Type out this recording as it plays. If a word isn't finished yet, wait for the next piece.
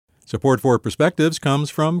Support for Perspectives comes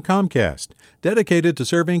from Comcast, dedicated to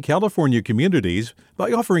serving California communities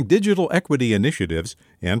by offering digital equity initiatives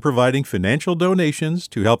and providing financial donations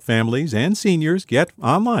to help families and seniors get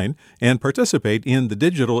online and participate in the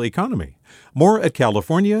digital economy. More at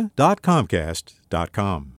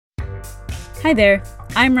california.comcast.com. Hi there,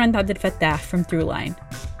 I'm Rand Abdel Fattah from Throughline.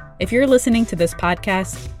 If you're listening to this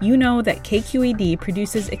podcast, you know that KQED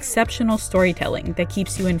produces exceptional storytelling that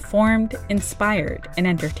keeps you informed, inspired, and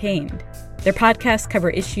entertained. Their podcasts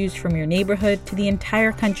cover issues from your neighborhood to the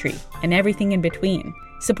entire country and everything in between.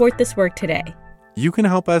 Support this work today. You can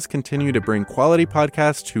help us continue to bring quality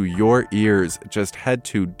podcasts to your ears. Just head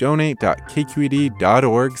to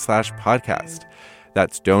donate.kqed.org/podcast.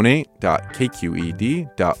 That's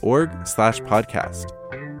donate.kqed.org/podcast.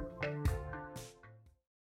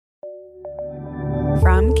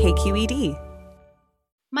 From KQED.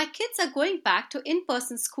 My kids are going back to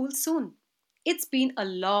in-person school soon. It's been a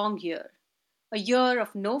long year. A year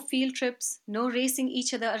of no field trips, no racing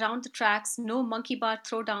each other around the tracks, no monkey bar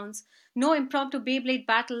throwdowns, no impromptu Beyblade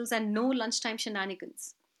battles, and no lunchtime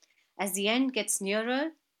shenanigans. As the end gets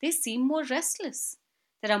nearer, they seem more restless.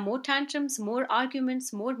 There are more tantrums, more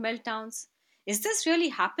arguments, more meltdowns. Is this really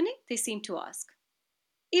happening? They seem to ask.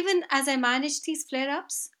 Even as I manage these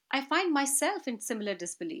flare-ups, I find myself in similar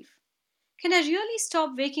disbelief. Can I really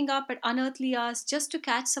stop waking up at unearthly hours just to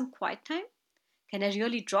catch some quiet time? Can I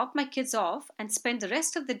really drop my kids off and spend the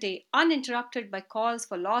rest of the day uninterrupted by calls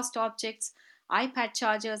for lost objects, iPad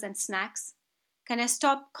chargers, and snacks? Can I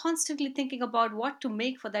stop constantly thinking about what to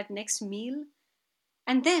make for that next meal?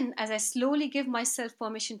 And then, as I slowly give myself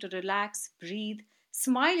permission to relax, breathe,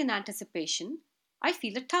 smile in anticipation, I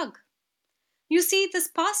feel a tug. You see, this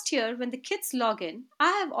past year, when the kids log in,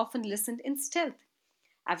 I have often listened in stealth.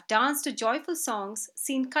 I've danced to joyful songs,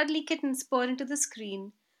 seen cuddly kittens purr into the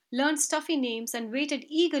screen, learned stuffy names, and waited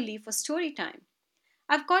eagerly for story time.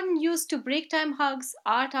 I've gotten used to break time hugs,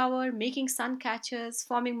 art hour, making sun catchers,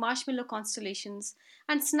 forming marshmallow constellations,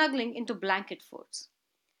 and snuggling into blanket forts.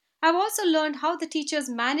 I've also learned how the teachers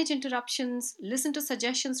manage interruptions, listen to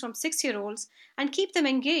suggestions from 6-year-olds, and keep them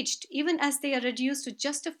engaged even as they are reduced to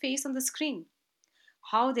just a face on the screen.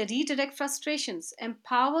 How they redirect frustrations,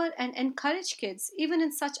 empower and encourage kids even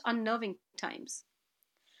in such unnerving times.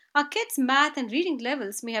 Our kids' math and reading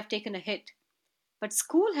levels may have taken a hit, but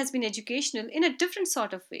school has been educational in a different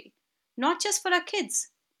sort of way, not just for our kids,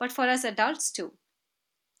 but for us adults too.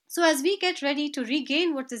 So as we get ready to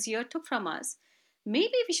regain what this year took from us,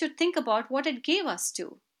 maybe we should think about what it gave us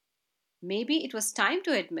too. Maybe it was time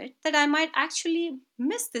to admit that I might actually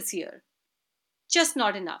miss this year. Just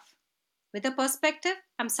not enough. With a perspective,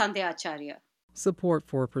 I'm Sandhya Acharya. Support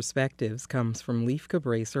for Perspectives comes from Leif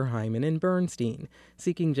Cabraser, Hyman, and Bernstein,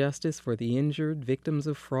 seeking justice for the injured, victims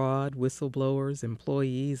of fraud, whistleblowers,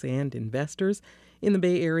 employees, and investors in the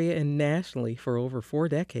Bay Area and nationally for over 4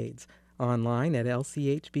 decades. Online at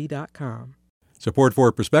lchb.com. Support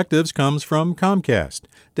for Perspectives comes from Comcast,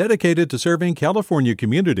 dedicated to serving California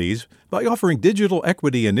communities by offering digital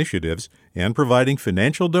equity initiatives and providing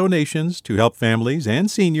financial donations to help families and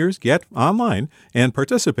seniors get online and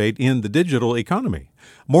participate in the digital economy.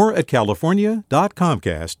 More at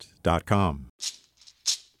california.comcast.com.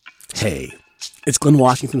 Hey, it's Glenn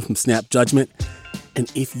Washington from Snap Judgment,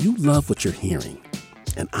 and if you love what you're hearing,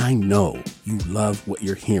 and I know you love what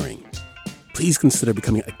you're hearing, please consider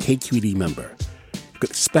becoming a KQED member.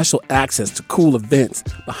 Get special access to cool events,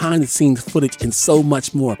 behind-the-scenes footage, and so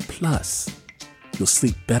much more. Plus, you'll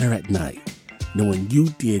sleep better at night knowing you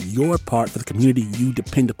did your part for the community you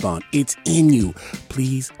depend upon. It's in you.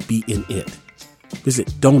 Please be in it.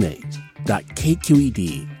 Visit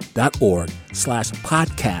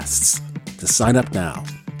donate.kqed.org/podcasts to sign up now.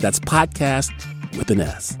 That's podcast with an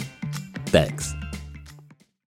S. Thanks.